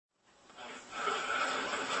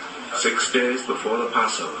6 days before the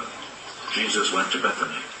Passover, Jesus went to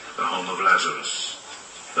Bethany, the home of Lazarus,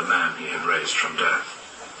 the man he had raised from death.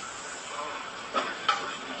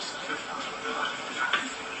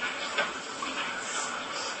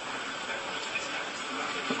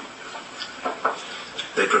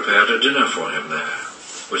 They prepared a dinner for him there,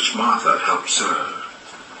 which Martha helped serve.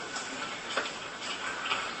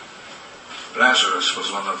 Lazarus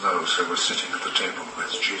was one of those who were sitting at the table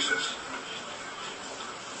with Jesus.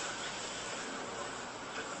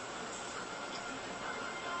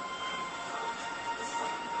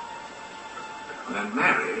 Then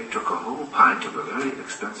Mary took a whole pint of a very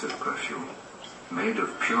expensive perfume, made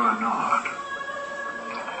of pure nard,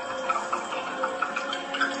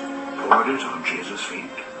 poured it on Jesus'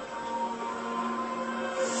 feet,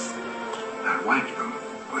 and wiped them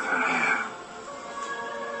with her hair.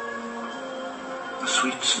 The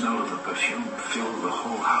sweet smell of the perfume filled the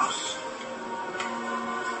whole house.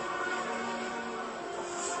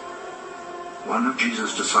 One of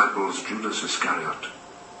Jesus' disciples, Judas Iscariot,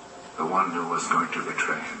 the one who was going to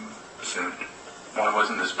betray him, said, "Why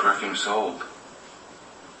wasn't this perfume sold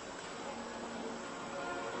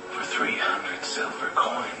for 300 silver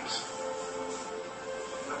coins?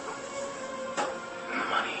 And the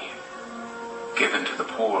money given to the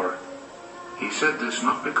poor." He said this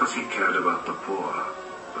not because he cared about the poor,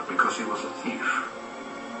 but because he was a thief.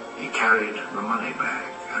 He carried the money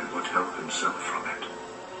bag and would help himself from it.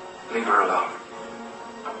 "Leave her alone.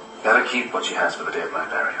 Let her keep what she has for the day of my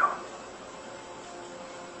burial.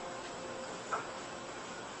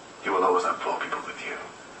 You will always have poor people with you,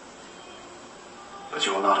 but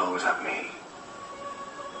you will not always have me."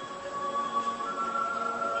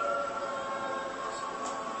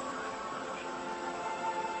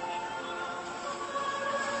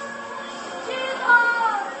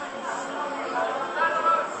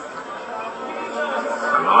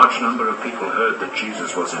 A large number of people heard that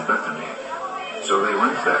Jesus was in Bethany, so they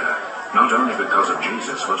went there, not only because of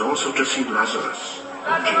Jesus, but also to see Lazarus,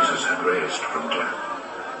 whom Jesus had raised from death.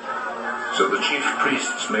 So the chief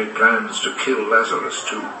priests made plans to kill Lazarus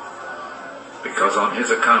too, because on his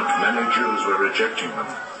account many Jews were rejecting them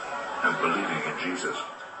and believing in Jesus.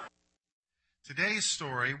 Today's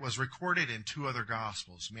story was recorded in two other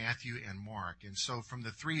Gospels, Matthew and Mark, and so from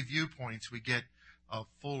the three viewpoints we get a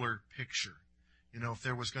fuller picture. You know, if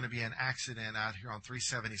there was going to be an accident out here on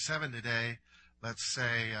 377 today, let's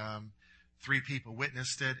say 3 people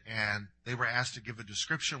witnessed it and they were asked to give a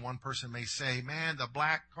description. One person may say, "Man, the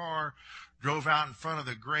black car drove out in front of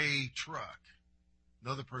the gray truck."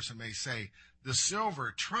 Another person may say, "The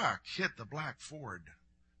silver truck hit the black Ford."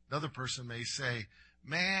 Another person may say,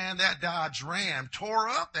 "Man, that Dodge Ram tore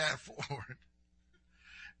up that Ford."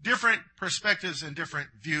 Different perspectives and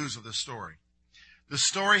different views of the story. The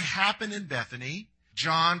story happened in Bethany.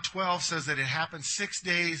 John 12 says that it happened 6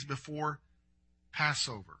 days before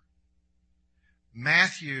Passover.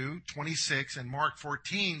 Matthew 26 and Mark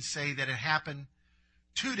 14 say that it happened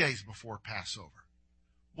 2 days before Passover.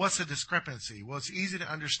 What's the discrepancy? Well, it's easy to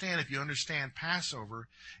understand if you understand Passover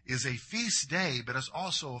is a feast day, but it's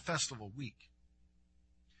also a festival week.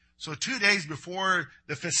 So 2 days before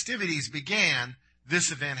the festivities began,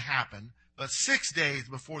 this event happened, but 6 days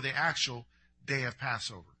before the actual day of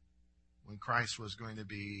Passover, when Christ was going to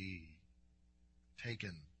be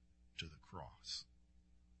taken to the cross.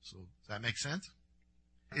 So does that make sense?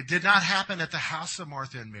 It did not happen at the house of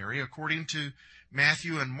Martha and Mary. According to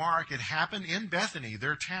Matthew and Mark, it happened in Bethany,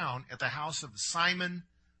 their town, at the house of Simon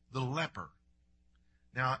the leper.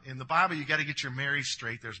 Now, in the Bible, you got to get your Mary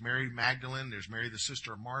straight. There's Mary Magdalene. There's Mary, the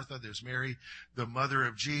sister of Martha. There's Mary, the mother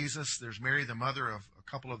of Jesus. There's Mary, the mother of a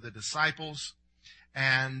couple of the disciples.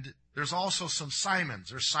 And there's also some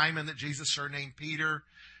Simons. There's Simon that Jesus surnamed Peter.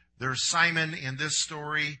 There's Simon in this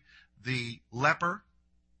story, the leper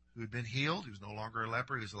who had been healed, who's no longer a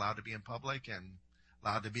leper. He was allowed to be in public and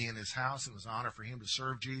allowed to be in his house. It was an honor for him to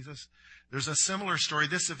serve Jesus. There's a similar story.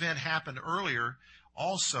 This event happened earlier.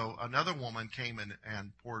 Also, another woman came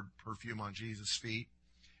and poured perfume on Jesus' feet.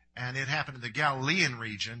 And it happened in the Galilean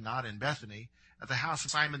region, not in Bethany, at the house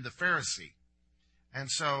of Simon the Pharisee. And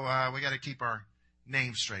so we got to keep our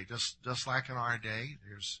names straight. Just like in our day,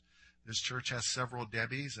 this church has several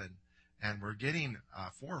Debbies, and we're getting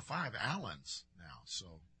 4 or 5 Allens now.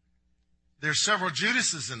 So there's several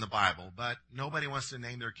Judases in the Bible, but nobody wants to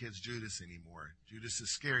name their kids Judas anymore. Judas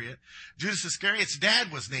Iscariot. Judas Iscariot's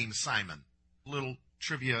dad was named Simon. Little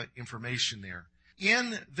trivia information there.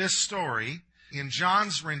 In this story, in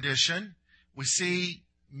John's rendition, we see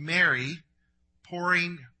Mary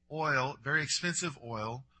pouring oil, very expensive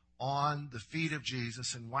oil, on the feet of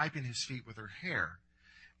Jesus and wiping his feet with her hair.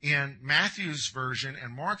 In Matthew's version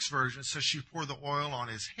and Mark's version, it says she poured the oil on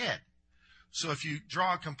his head. So if you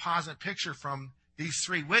draw a composite picture from these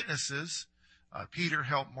three witnesses, Peter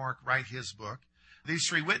helped Mark write his book. These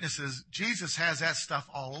three witnesses, Jesus has that stuff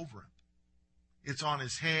all over him. It's on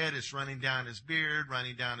his head, it's running down his beard,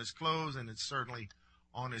 running down his clothes, and it's certainly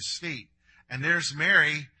on his feet. And there's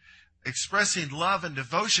Mary expressing love and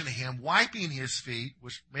devotion to him, wiping his feet,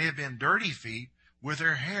 which may have been dirty feet, with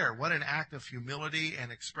her hair. What an act of humility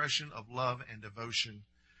and expression of love and devotion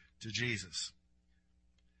to Jesus.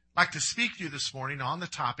 I'd like to speak to you this morning on the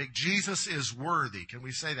topic, Jesus is worthy. Can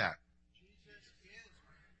we say that?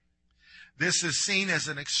 This is seen as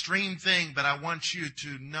an extreme thing, but I want you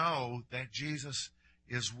to know that Jesus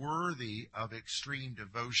is worthy of extreme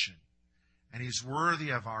devotion. And he's worthy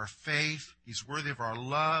of our faith. He's worthy of our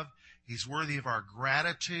love. He's worthy of our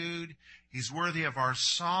gratitude. He's worthy of our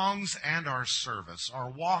songs and our service, our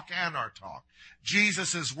walk and our talk.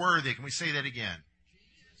 Jesus is worthy. Can we say that again?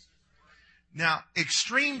 Now,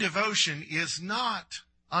 extreme devotion is not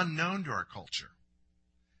unknown to our culture.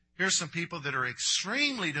 Here's some people that are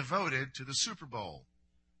extremely devoted to the Super Bowl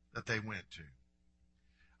that they went to.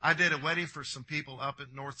 I did a wedding for some people up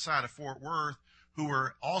at north side of Fort Worth who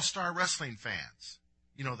were all-star wrestling fans.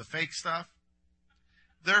 You know, the fake stuff.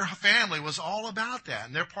 Their family was all about that,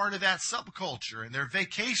 and they're part of that subculture, and their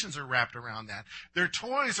vacations are wrapped around that. Their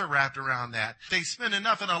toys are wrapped around that. They spend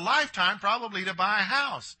enough in a lifetime probably to buy a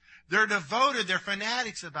house. They're devoted. They're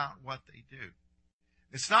fanatics about what they do.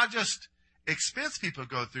 It's not just expense people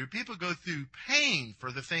go through. People go through pain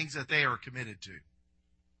for the things that they are committed to.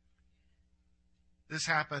 This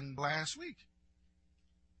happened last week.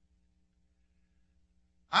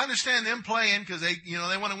 I understand them playing because they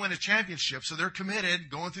want to win a championship, so they're committed,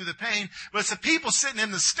 going through the pain. But it's the people sitting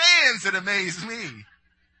in the stands that amaze me.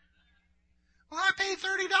 Well, I paid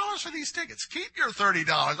 $30 for these tickets. Keep your $30.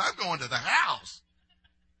 I'm going to the house.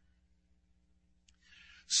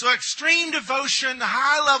 So extreme devotion,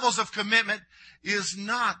 high levels of commitment is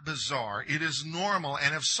not bizarre. It is normal.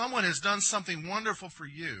 And if someone has done something wonderful for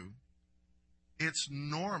you, it's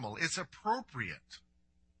normal. It's appropriate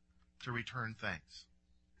to return thanks.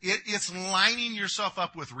 It's lining yourself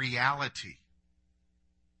up with reality.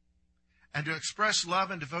 And to express love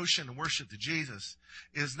and devotion and worship to Jesus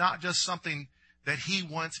is not just something that he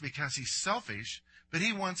wants because he's selfish, but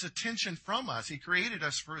he wants attention from us. He created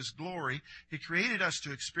us for his glory. He created us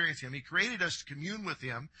to experience him. He created us to commune with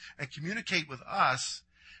him and communicate with us.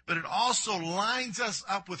 But it also lines us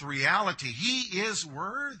up with reality. He is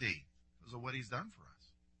worthy because of what he's done for us.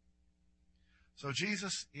 So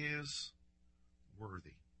Jesus is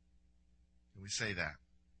worthy. Can we say that?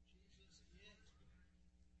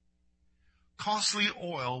 Costly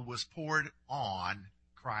oil was poured on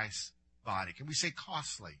Christ's body. Can we say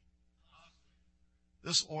costly?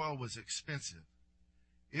 This oil was expensive.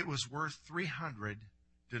 It was worth 300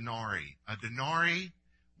 denarii. A denarii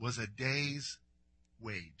was a day's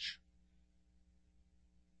wage.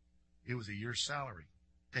 It was a year's salary.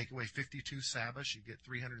 Take away 52 Sabbaths, you get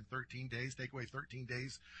 313 days. Take away 13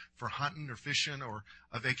 days for hunting or fishing or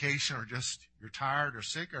a vacation or just you're tired or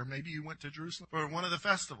sick, or maybe you went to Jerusalem for one of the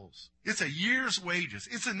festivals. It's a year's wages.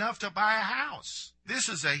 It's enough to buy a house. This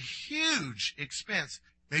is a huge expense.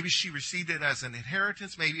 Maybe she received it as an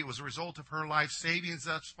inheritance. Maybe it was a result of her life savings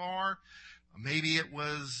thus far. Maybe it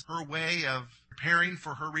was her way of preparing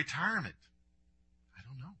for her retirement. I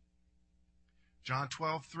don't know. John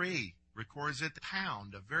 12:3 records that the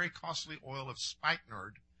pound of very costly oil of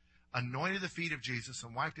spikenard anointed the feet of Jesus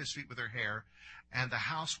and wiped his feet with her hair, and the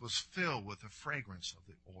house was filled with the fragrance of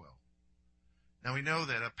the oil. Now we know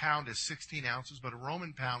that a pound is 16 ounces, but a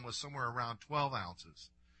Roman pound was somewhere around 12 ounces.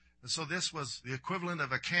 And so this was the equivalent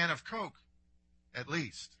of a can of Coke, at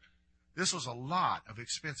least. This was a lot of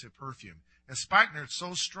expensive perfume. And spikenard's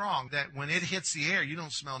so strong that when it hits the air, you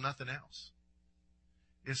don't smell nothing else.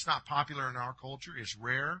 It's not popular in our culture. It's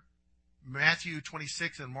rare. Matthew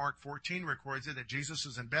 26 and Mark 14 records it that Jesus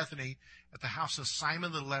was in Bethany at the house of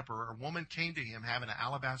Simon the leper. A woman came to him having an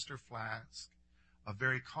alabaster flask of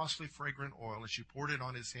very costly fragrant oil, and she poured it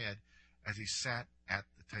on his head as he sat at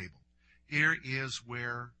the table. Here is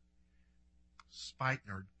where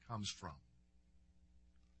spikenard comes from.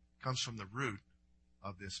 It comes from the root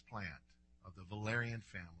of this plant, of the valerian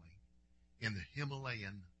family, in the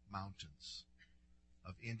Himalayan mountains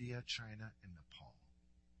of India, China, and Nepal.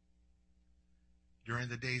 During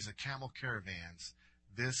the days of camel caravans,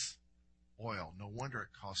 this oil, no wonder it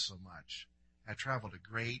cost so much, had traveled a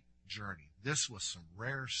great journey. This was some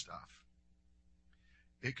rare stuff.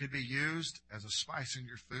 It could be used as a spice in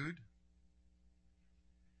your food,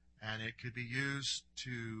 and it could be used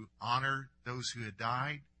to honor those who had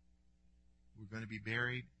died. were going to be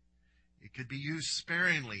buried. It could be used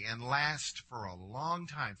sparingly and last for a long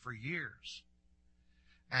time, for years.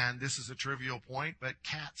 And this is a trivial point, but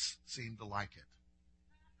cats seem to like it.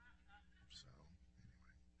 So,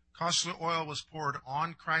 anyway. Costly oil was poured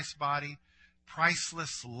on Christ's body.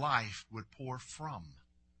 Priceless life would pour from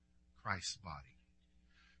Christ's body.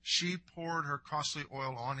 She poured her costly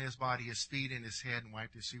oil on his body, his feet, and his head, and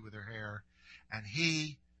wiped his feet with her hair. And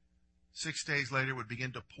he, 6 days later, would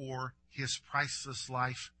begin to pour his priceless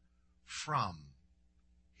life from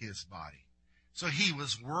his body. So he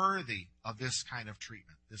was worthy of this kind of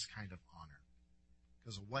treatment, this kind of honor,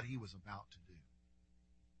 because of what he was about to do.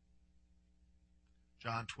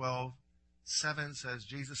 John 12:7 says,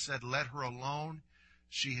 Jesus said, "Let her alone.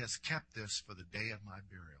 She has kept this for the day of my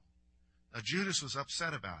burial." Now, Judas was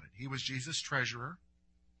upset about it. He was Jesus' treasurer.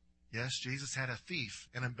 Yes, Jesus had a thief,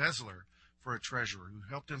 an embezzler, for a treasurer who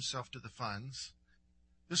helped himself to the funds.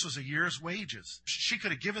 This was a year's wages. She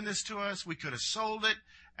could have given this to us. We could have sold it,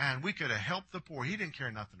 and we could have helped the poor. He didn't care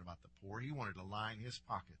nothing about the poor. He wanted to line his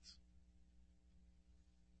pockets.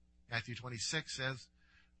 Matthew 26 says,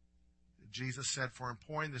 Jesus said, "For in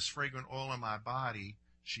pouring this fragrant oil on my body,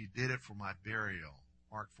 she did it for my burial."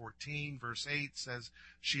 Mark 14, verse 8 says,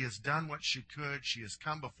 "She has done what she could. She has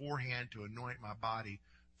come beforehand to anoint my body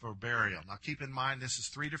for burial." Now keep in mind, this is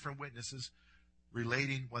 3 different witnesses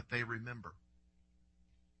relating what they remember.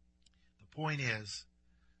 The point is,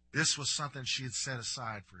 this was something she had set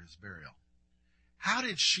aside for his burial. How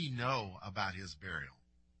did she know about his burial?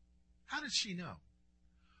 How did she know?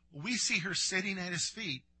 Well, we see her sitting at his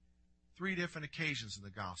feet 3 different occasions in the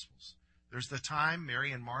Gospels. There's the time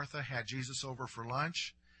Mary and Martha had Jesus over for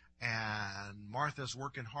lunch, and Martha's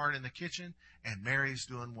working hard in the kitchen, and Mary's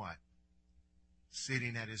doing what?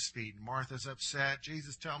 Sitting at his feet. And Martha's upset.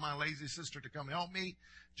 "Jesus, tell my lazy sister to come help me."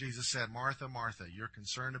 Jesus said, "Martha, Martha, you're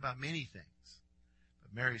concerned about many things,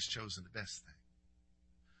 but Mary's chosen the best thing."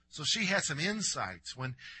 So she had some insights.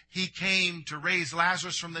 When he came to raise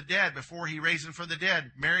Lazarus from the dead, before he raised him from the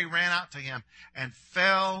dead, Mary ran out to him and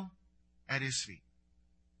fell at his feet.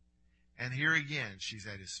 And here again, she's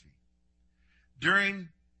at his feet.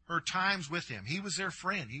 During her times with him, he was their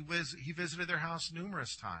friend. He visited their house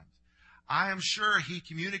numerous times. I am sure he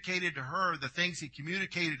communicated to her the things he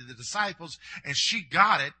communicated to the disciples, and she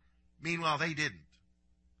got it. Meanwhile, they didn't.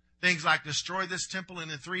 Things like, "Destroy this temple,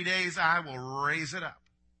 and in 3 days I will raise it up."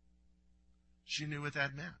 She knew what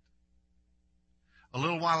that meant. A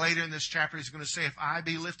little while later in this chapter, he's going to say, "If I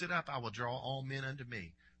be lifted up, I will draw all men unto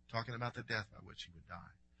me," talking about the death by which he would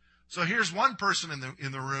die. So here's one person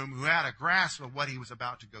in the room who had a grasp of what he was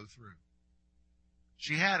about to go through.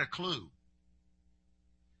 She had a clue.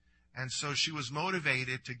 And so she was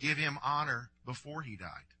motivated to give him honor before he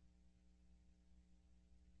died.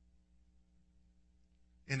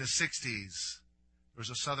 In the 60s, there was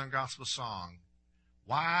a Southern gospel song.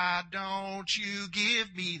 "Why don't you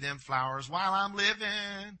give me them flowers while I'm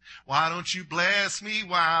living? Why don't you bless me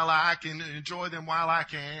while I can enjoy them while I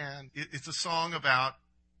can?" It's a song about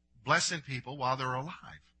blessing people while they're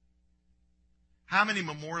alive. How many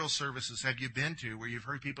memorial services have you been to where you've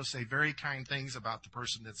heard people say very kind things about the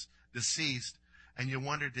person that's deceased, and you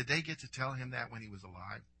wonder, did they get to tell him that when he was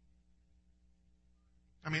alive?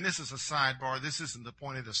 I mean, this is a sidebar. This isn't the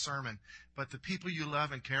point of the sermon, but the people you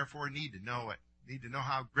love and care for need to know it, need to know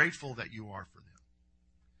how grateful that you are for them.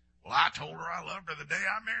 "Well, I told her I loved her the day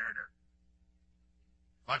I married her.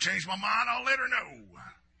 If I change my mind, I'll let her know."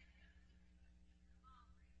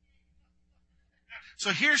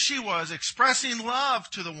 So here she was expressing love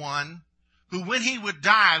to the one who, when he would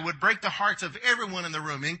die, would break the hearts of everyone in the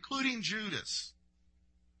room, including Judas.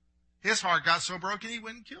 His heart got so broken he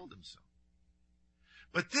went and killed himself.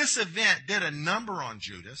 But this event did a number on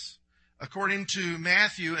Judas. According to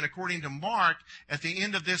Matthew and according to Mark, at the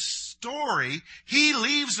end of this story, he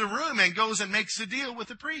leaves the room and goes and makes a deal with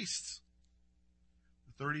the priests.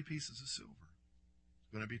 The 30 pieces of silver.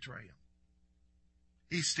 He's going to betray him.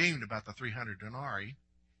 He steamed about the 300 denarii.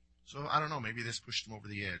 So I don't know, maybe this pushed him over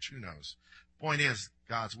the edge. Who knows? Point is,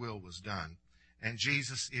 God's will was done. And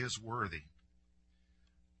Jesus is worthy.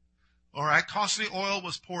 All right, costly oil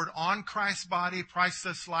was poured on Christ's body.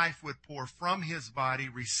 Priceless life would pour from his body.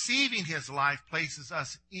 Receiving his life places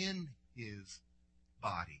us in his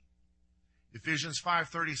body. Ephesians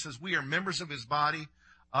 5:30 says, "We are members of his body,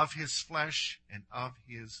 of his flesh, and of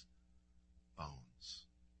his bones."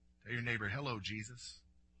 Tell your neighbor, "Hello, Jesus."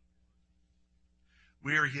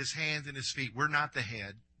 We are his hands and his feet. We're not the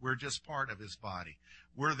head. We're just part of his body.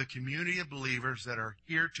 We're the community of believers that are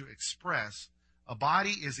here to express. A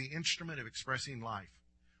body is the instrument of expressing life.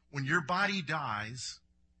 When your body dies,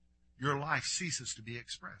 your life ceases to be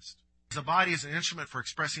expressed. The body is an instrument for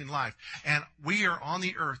expressing life. And we are on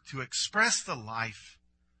the earth to express the life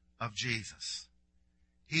of Jesus.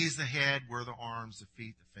 He's the head, we're the arms, the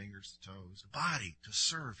feet, the fingers, the toes, the body to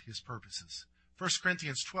serve his purposes. 1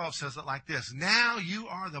 Corinthians 12 says it like this: now you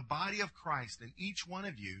are the body of Christ, and each one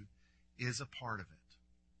of you is a part of it.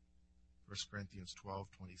 1 Corinthians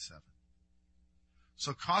 12:27.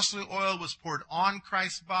 So costly oil was poured on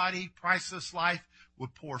Christ's body. Priceless life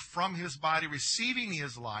would pour from his body, receiving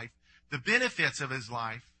his life, the benefits of his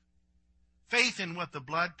life. Faith in what the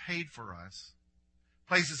blood paid for us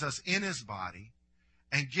places us in his body,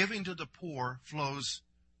 and giving to the poor flows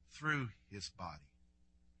through his body.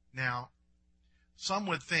 Now, some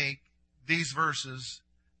would think these verses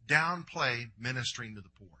downplay ministering to the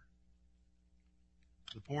poor.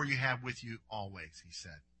 The poor you have with you always, he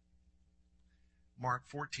said. Mark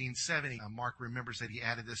 14:70, Mark remembers that he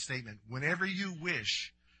added this statement: whenever you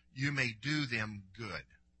wish, you may do them good.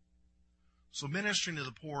 So ministering to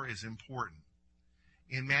the poor is important.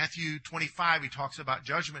 In Matthew 25, he talks about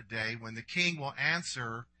Judgment Day, when the king will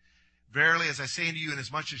answer, verily, as I say unto you,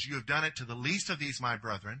 inasmuch as you have done it to the least of these my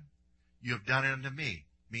brethren, you have done it unto me.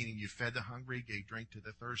 Meaning you fed the hungry, gave drink to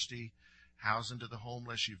the thirsty, housing to the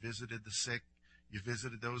homeless, you visited the sick, you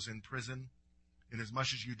visited those in prison. Inasmuch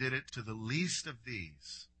as you did it to the least of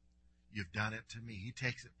these, you've done it to me. He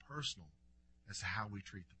takes it personal as to how we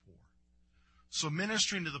treat the poor. So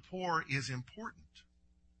ministering to the poor is important,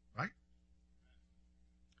 right?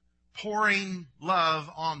 Pouring love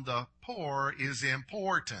on the poor is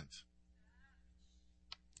important.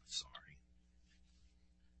 Sorry.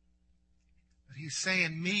 But he's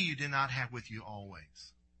saying, me you did not have with you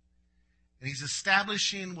always. And he's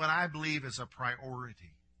establishing what I believe is a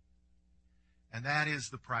priority. And that is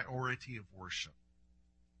the priority of worship.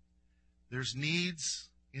 There's needs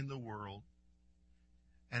in the world,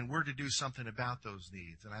 and we're to do something about those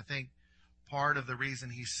needs. And I think part of the reason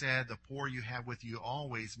he said the poor you have with you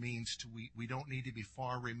always means we don't need to be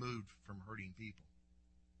far removed from hurting people.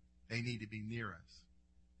 They need to be near us.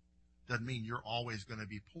 Doesn't mean you're always going to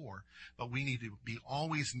be poor, but we need to be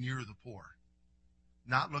always near the poor.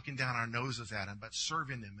 Not looking down our noses at them, but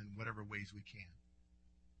serving them in whatever ways we can.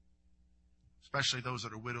 Especially those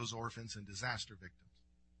that are widows, orphans, and disaster victims.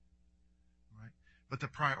 Right? But the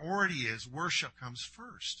priority is worship comes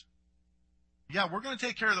first. Yeah, we're going to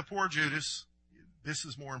take care of the poor, Judas. This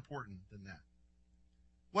is more important than that.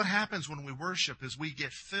 What happens when we worship is we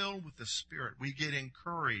get filled with the Spirit. We get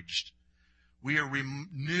encouraged. We are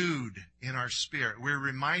renewed in our spirit. We're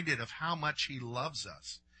reminded of how much he loves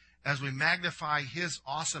us. As we magnify his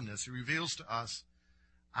awesomeness, he reveals to us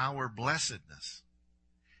our blessedness.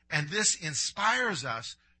 And this inspires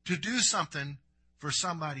us to do something for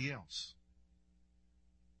somebody else.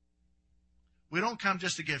 We don't come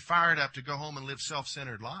just to get fired up to go home and live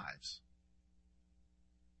self-centered lives.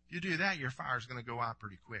 If you do that, your fire's going to go out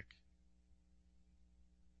pretty quick.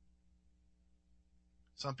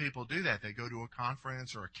 Some people do that. They go to a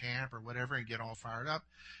conference or a camp or whatever and get all fired up,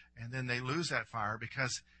 and then they lose that fire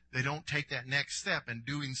because they don't take that next step in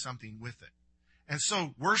doing something with it. And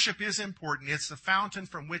so worship is important. It's the fountain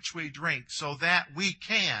from which we drink so that we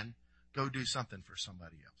can go do something for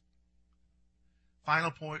somebody else.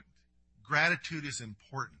 Final point, gratitude is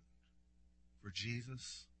important for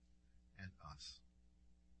Jesus and us.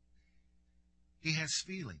 He has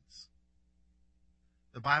feelings.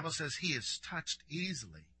 The Bible says he is touched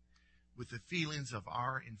easily with the feelings of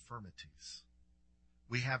our infirmities.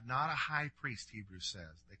 We have not a high priest, Hebrews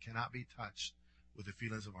says, that cannot be touched with the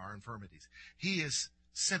feelings of our infirmities. He is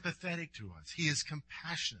sympathetic to us. He is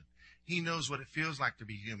compassionate. He knows what it feels like to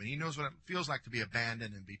be human. He knows what it feels like to be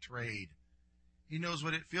abandoned and betrayed. He knows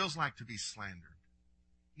what it feels like to be slandered.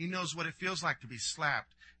 He knows what it feels like to be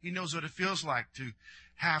slapped. He knows what it feels like to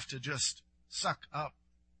have to just suck up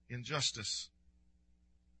injustice.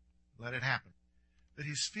 Let it happen. But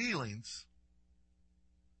his feelings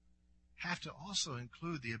have to also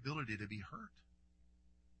include the ability to be hurt.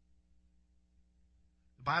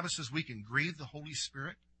 The Bible says we can grieve the Holy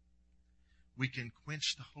Spirit. We can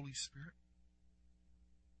quench the Holy Spirit.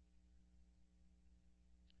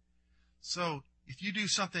 So, if you do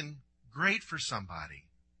something great for somebody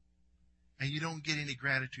and you don't get any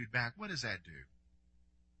gratitude back, what does that do?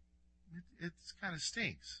 It kind of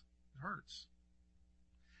stinks. It hurts.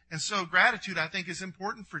 And so gratitude, I think, is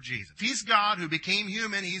important for Jesus. He's God who became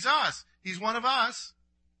human. He's us. He's one of us.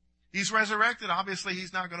 He's resurrected. Obviously,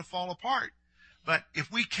 he's not going to fall apart. But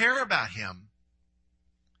if we care about him,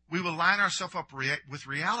 we will line ourselves up with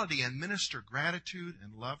reality and minister gratitude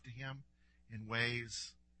and love to him in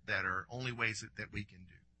ways that are only ways that we can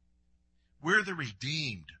do. We're the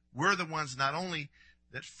redeemed. We're the ones not only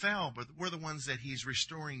that fell, but we're the ones that he's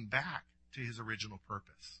restoring back to his original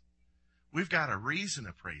purpose. We've got a reason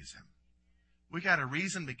to praise him. We've got a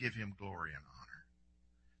reason to give him glory and honor.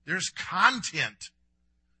 There's content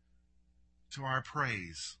to our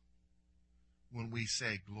praise when we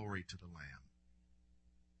say glory to the Lamb.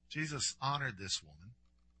 Jesus honored this woman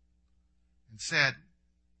and said,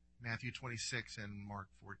 Matthew 26 and Mark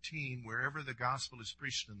 14, wherever the gospel is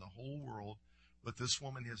preached in the whole world, what this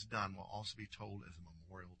woman has done will also be told as a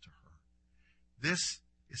memorial to her. This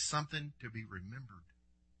is something to be remembered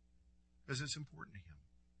because it's important to him.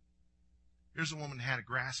 Here's a woman who had a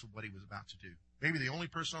grasp of what he was about to do. Maybe the only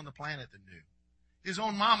person on the planet that knew. His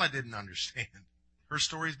own mama didn't understand. Her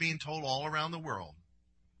story is being told all around the world.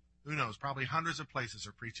 Who knows? Probably hundreds of places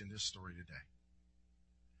are preaching this story today.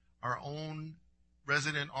 Our own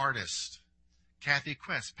resident artist, Kathy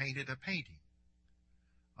Quest, painted a painting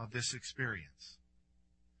of this experience.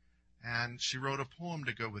 And she wrote a poem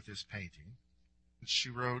to go with this painting. She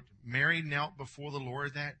wrote, Mary knelt before the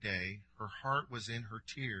Lord that day. Her heart was in her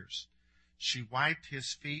tears. She wiped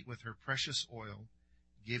his feet with her precious oil,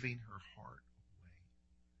 giving her heart away.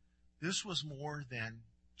 This was more than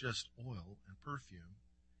just oil and perfume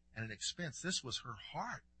and an expense. This was her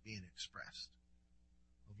heart being expressed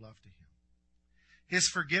of love to him. His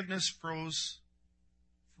forgiveness flows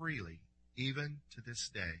freely, even to this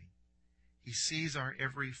day. He sees our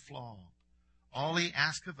every flaw. All he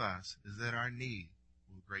asks of us is that our knee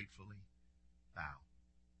will gratefully bow.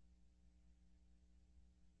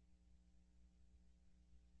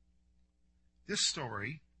 This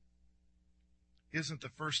story isn't the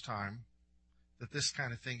first time that this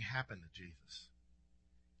kind of thing happened to Jesus.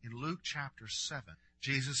 In Luke chapter 7,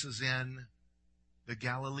 Jesus is in the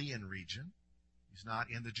Galilean region. He's not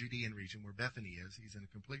in the Judean region where Bethany is. He's in a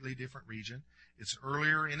completely different region. It's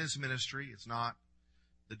earlier in his ministry. It's not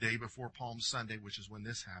the day before Palm Sunday, which is when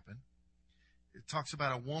this happened. It talks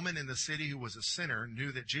about a woman in the city who was a sinner,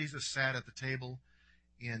 knew that Jesus sat at the table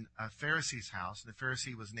in a Pharisee's house. The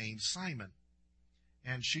Pharisee was named Simon.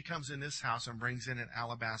 And she comes in this house and brings in an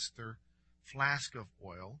alabaster flask of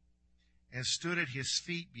oil and stood at his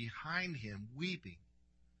feet behind him weeping.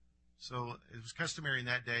 So it was customary in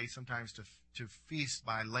that day sometimes to feast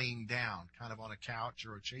by laying down, kind of on a couch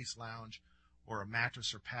or a chaise lounge or a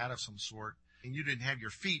mattress or pad of some sort. And you didn't have your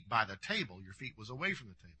feet by the table. Your feet was away from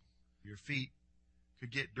the table. Your feet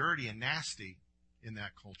could get dirty and nasty in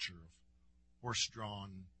that culture of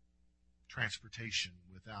horse-drawn transportation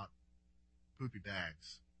without poopy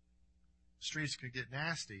bags. The streets could get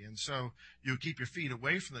nasty, and so you would keep your feet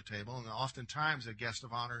away from the table, and oftentimes a guest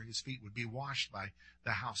of honor, his feet would be washed by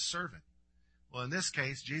the house servant. Well, in this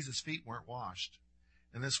case, Jesus' feet weren't washed,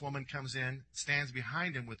 and this woman comes in, stands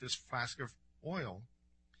behind him with this flask of oil,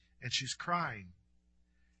 and she's crying,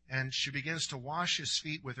 and she begins to wash his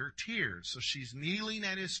feet with her tears. So she's kneeling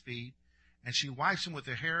at his feet, and she wipes them with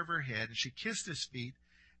the hair of her head, and she kissed his feet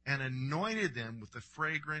and anointed them with the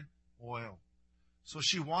fragrant oil. So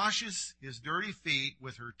she washes his dirty feet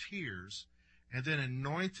with her tears and then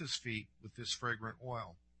anoints his feet with this fragrant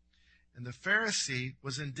oil. And the Pharisee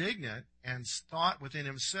was indignant and thought within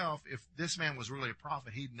himself, if this man was really a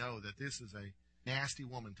prophet, he'd know that this is a nasty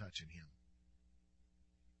woman touching him.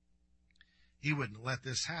 He wouldn't let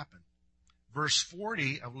this happen. Verse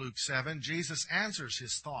 40 of Luke 7, Jesus answers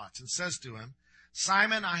his thoughts and says to him,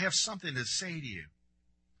 Simon, I have something to say to you.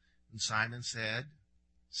 And Simon said,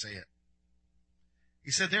 say it. He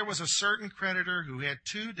said, there was a certain creditor who had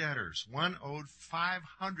two debtors. One owed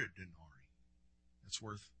 500 denarii. That's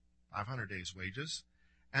worth 500 days' wages.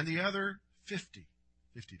 And the other 50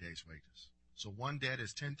 days' wages. So one debt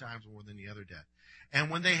is 10 times more than the other debt. And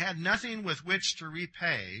when they had nothing with which to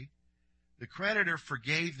repay, the creditor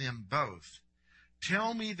forgave them both.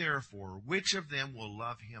 Tell me, therefore, which of them will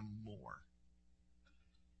love him more?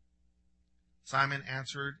 Simon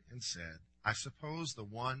answered and said, I suppose the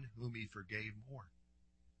one whom he forgave more.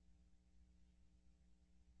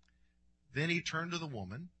 Then he turned to the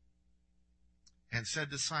woman and said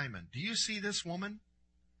to Simon, do you see this woman?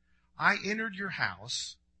 I entered your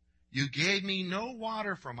house. You gave me no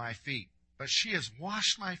water for my feet, but she has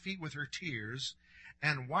washed my feet with her tears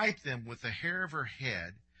and wiped them with the hair of her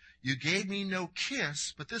head. You gave me no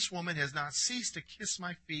kiss, but this woman has not ceased to kiss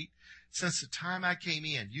my feet since the time I came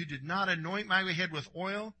in. You did not anoint my head with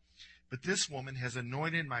oil, but this woman has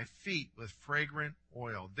anointed my feet with fragrant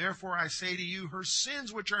oil. Therefore I say to you, her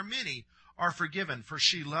sins, which are many, are forgiven, for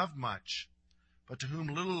she loved much. But to whom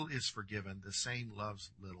little is forgiven, the same loves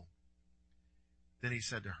little. Then he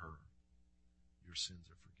said to her, your sins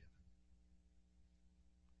are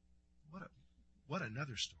forgiven. What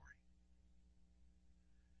another story.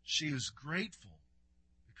 She was grateful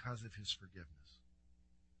because of his forgiveness.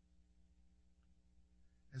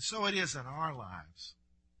 And so it is in our lives.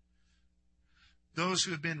 Those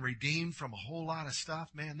who have been redeemed from a whole lot of stuff,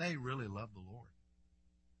 man, they really love the Lord.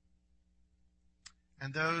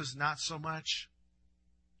 And those not so much,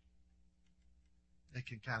 they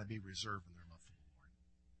can kind of be reserved in their love for the Lord.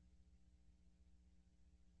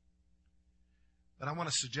 But I want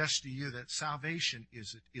to suggest to you that salvation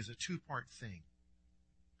is a two-part thing.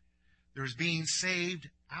 There's being saved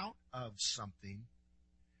out of something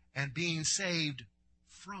and being saved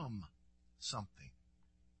from something.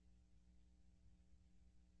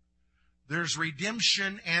 There's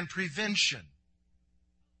redemption and prevention.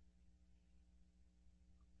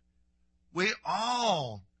 We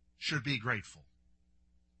all should be grateful.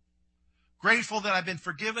 Grateful that I've been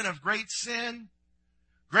forgiven of great sin.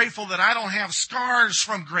 Grateful that I don't have scars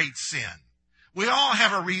from great sin. We all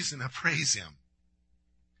have a reason to praise Him.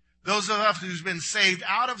 Those of us who've been saved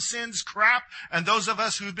out of sin's crap, and those of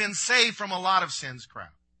us who've been saved from a lot of sin's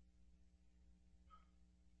crap.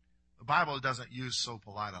 The Bible doesn't use so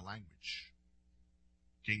polite a language.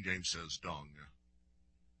 King James says dung.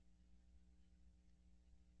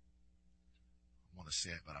 I want to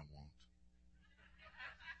say it, but I won't.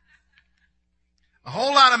 A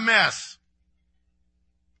whole lot of mess.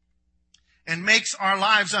 And makes our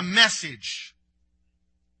lives a message.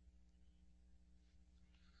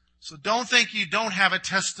 So don't think you don't have a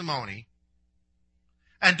testimony.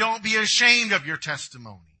 And don't be ashamed of your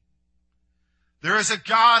testimony. There is a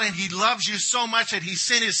God and He loves you so much that He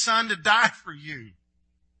sent His Son to die for you.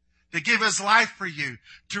 To give His life for you.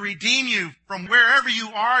 To redeem you from wherever you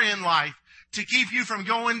are in life. To keep you from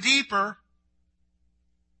going deeper.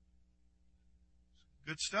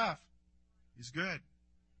 Good stuff. He's good.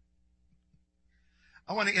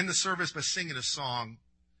 I want to end the service by singing a song,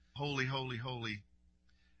 Holy, Holy, Holy,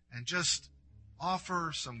 and just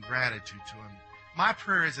offer some gratitude to Him. My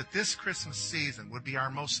prayer is that this Christmas season would be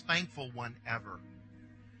our most thankful one ever.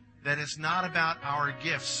 That it's not about our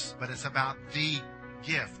gifts, but it's about the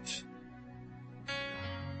gift.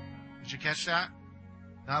 Did you catch that?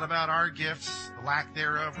 Not about our gifts, the lack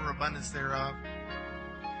thereof or abundance thereof.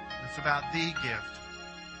 It's about the gift.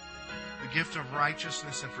 The gift of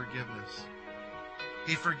righteousness and forgiveness.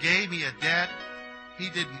 He forgave me a debt He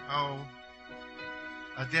didn't owe,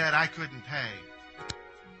 a debt I couldn't pay.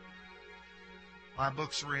 My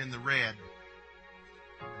books were in the red.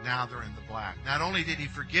 Now they're in the black. Not only did He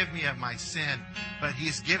forgive me of my sin, but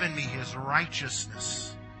He's given me His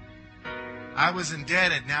righteousness. I was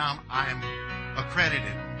indebted. Now I'm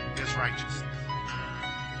accredited with His righteousness.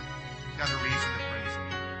 Got a reason to praise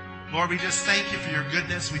Him. Lord, we just thank You for Your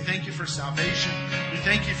goodness. We thank You for salvation. We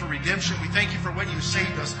thank You for redemption. We thank You for what You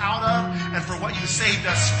saved us out of and for what You saved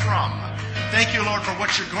us from. Thank You, Lord, for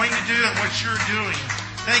what You're going to do and what You're doing.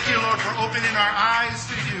 Thank You, Lord, for opening our eyes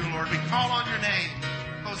to You, Lord. We call on Your name.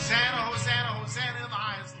 Hosanna, Hosanna, Hosanna in the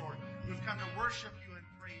highest, Lord. We've come to worship You and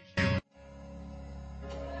praise You.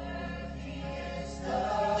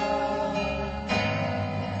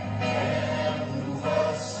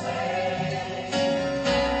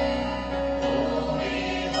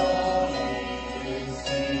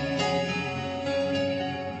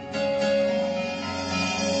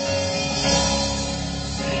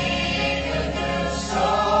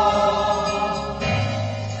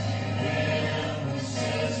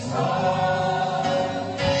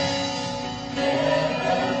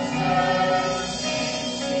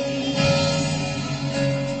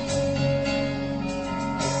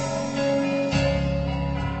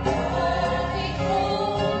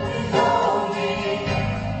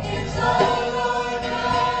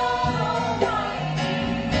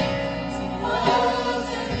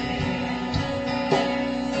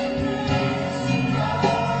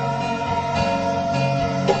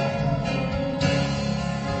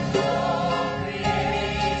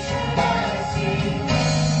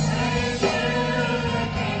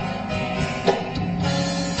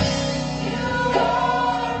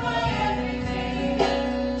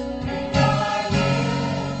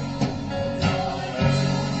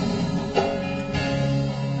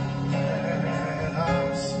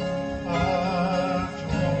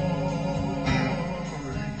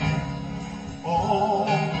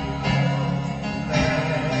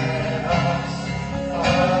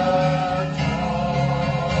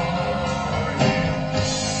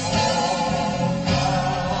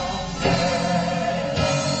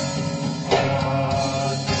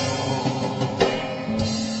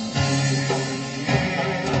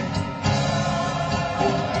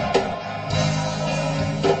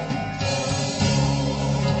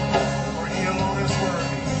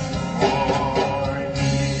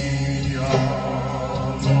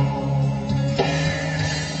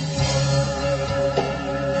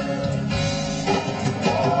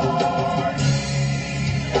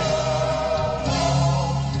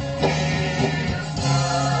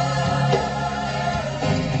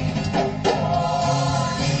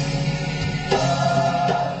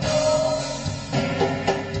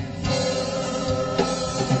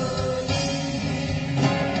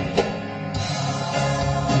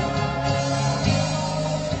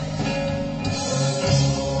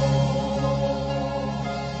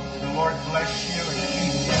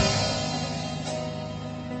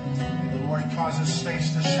 his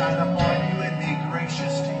face to shine upon you and be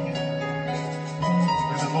gracious to you.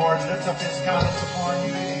 May the Lord lift up his countenance upon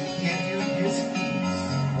you and give you his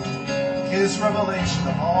peace, his revelation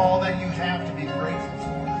of all that you have to be grateful for.